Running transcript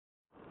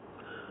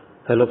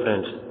Hello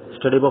friends,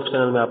 study box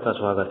channel में आपका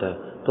स्वागत है।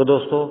 तो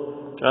दोस्तों,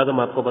 आज हम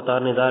आपको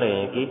बताने जा रहे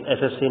हैं कि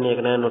एसएससी ने एक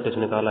नया नोटिस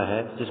निकाला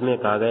है जिसमें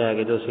कहा गया है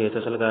कि जो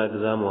सीएचएसएल का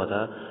एग्ज़ाम हुआ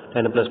था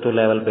 10+2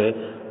 लेवल पे,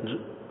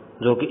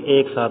 जो कि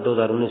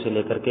 1/7/2019 से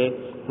लेकर के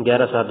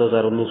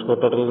 11/7/2019 को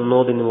टोटल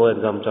 9 दिन वो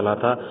एग्ज़ाम चला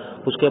था,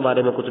 उसके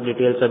बारे में कुछ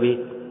डिटेल्स अभी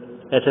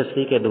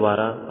एसएससी के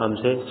द्वारा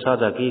हमसे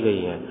साझा की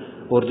गई हैं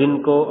और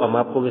जिनको हम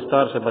आपको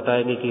विस्तार से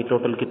बताएंगे कि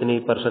टोटल कितनी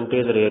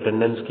परसेंटेज रही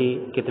अटेंडेंस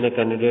की, कितने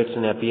कैंडिडेट्स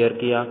ने अपीयर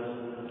किया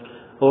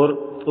और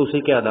उसी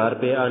के आधार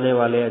पे आने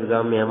वाले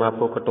एग्जाम में हम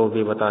आपको कट ऑफ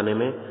भी बताने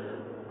में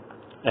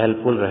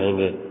हेल्पफुल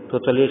रहेंगे। तो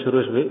चलिए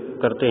शुरू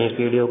करते हैं इस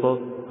वीडियो को।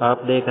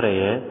 आप देख रहे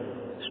हैं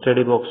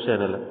स्टडी बॉक्स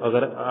चैनल।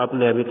 अगर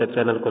आपने अभी तक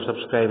चैनल को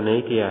सब्सक्राइब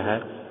नहीं किया है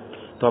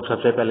तो आप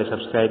सबसे पहले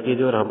सब्सक्राइब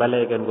कीजिए और हाँ बेल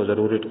आइकन को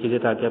जरूर हिट कीजिए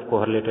ताकि आपको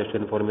हर लेटेस्ट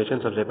इन्फॉर्मेशन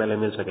सबसे पहले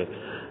मिल सके।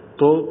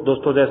 तो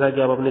दोस्तों, जैसा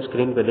कि आप अपनी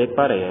स्क्रीन पे देख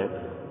पा रहे हैं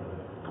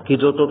कि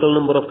जो टोटल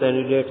नंबर ऑफ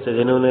कैंडिडेट्स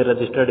जिन्होंने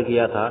रजिस्टर्ड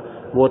किया था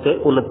वो थे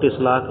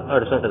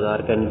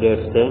 29,68,000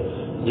 कैंडिडेट्स थे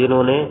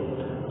जिन्होंने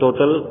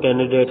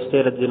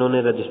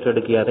जिन्होंने रजिस्टर्ड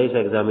किया था इस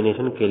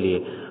एग्जामिनेशन के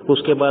लिए।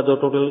 उसके बाद जो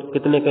टोटल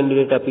कितने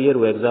कैंडिडेट अपीयर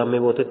हुए एग्जाम में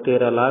वो थे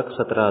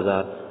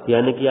 13,17,000,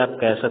 यानी कि आप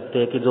कह सकते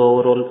हैं कि जो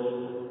ओवरऑल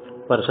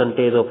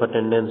परसेंटेज ऑफ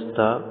अटेंडेंस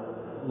था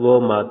वो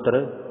मात्र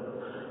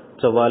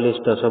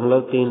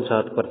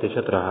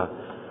 44.37% रहा।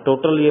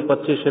 टोटल ये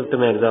 25 शिफ्ट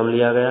में एग्जाम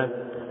लिया गया।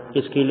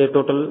 इसके लिए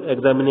टोटल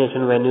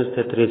एग्जामिनेशन वेन्यूज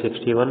थे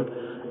 361।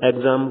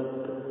 एग्जाम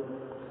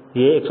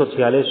ये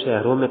 146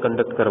 शहरों में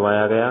कंडक्ट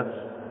करवाया गया।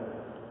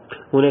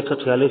 उन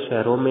 146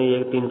 शहरों में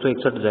ये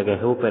 361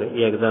 जगहों पर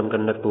ये एग्जाम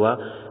कंडक्ट हुआ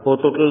और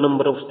टोटल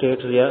नंबर ऑफ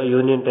स्टेट्स या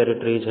यूनियन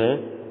टेरिटरीज हैं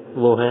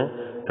वो हैं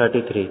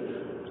 33।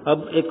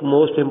 अब एक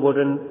मोस्ट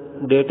इम्पोर्टेंट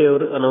डेट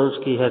और अनाउंस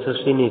की है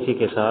एसएससी ने इसी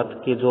के साथ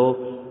कि जो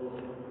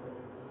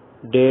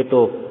डेट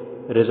ऑफ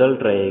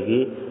रिजल्ट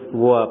रहेगी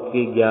वो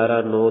आपकी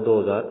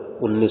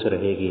 11/9/2019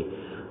 रहेगी।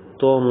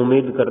 तो हम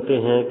उम्मीद करते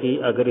हैं कि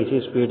अगर इसी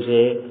स्पीड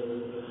से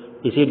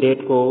इसी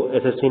डेट को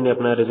एसएससी ने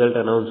अपना रिजल्ट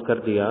अनाउंस कर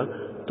दिया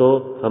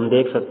तो हम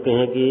देख सकते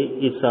हैं कि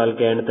इस साल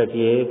के एंड तक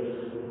ये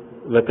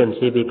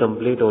वैकेंसी भी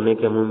कंप्लीट होने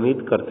की हम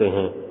उम्मीद करते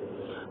हैं।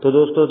 तो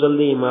दोस्तों,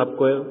 जल्दी हम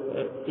आपको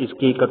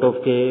इसकी कट ऑफ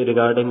के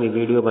रिगार्डिंग भी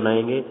वीडियो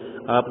बनाएंगे।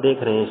 आप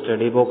देख रहे हैं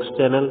स्टडी बॉक्स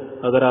चैनल।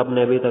 अगर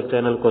आपने अभी तक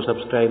चैनल को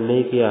सब्सक्राइब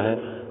नहीं किया है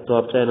तो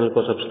आप चैनल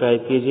को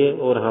सब्सक्राइब कीजिए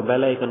और हाँ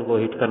बेल आइकन को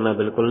हिट करना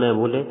बिल्कुल न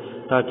भूलें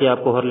ताकि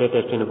आपको हर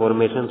लेटेस्ट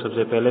इन्फॉर्मेशन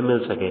सबसे पहले मिल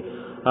सके।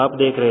 आप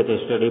देख रहे थे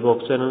स्टडी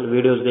बॉक्स चैनल।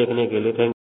 वीडियोस देखने के लिए थैंक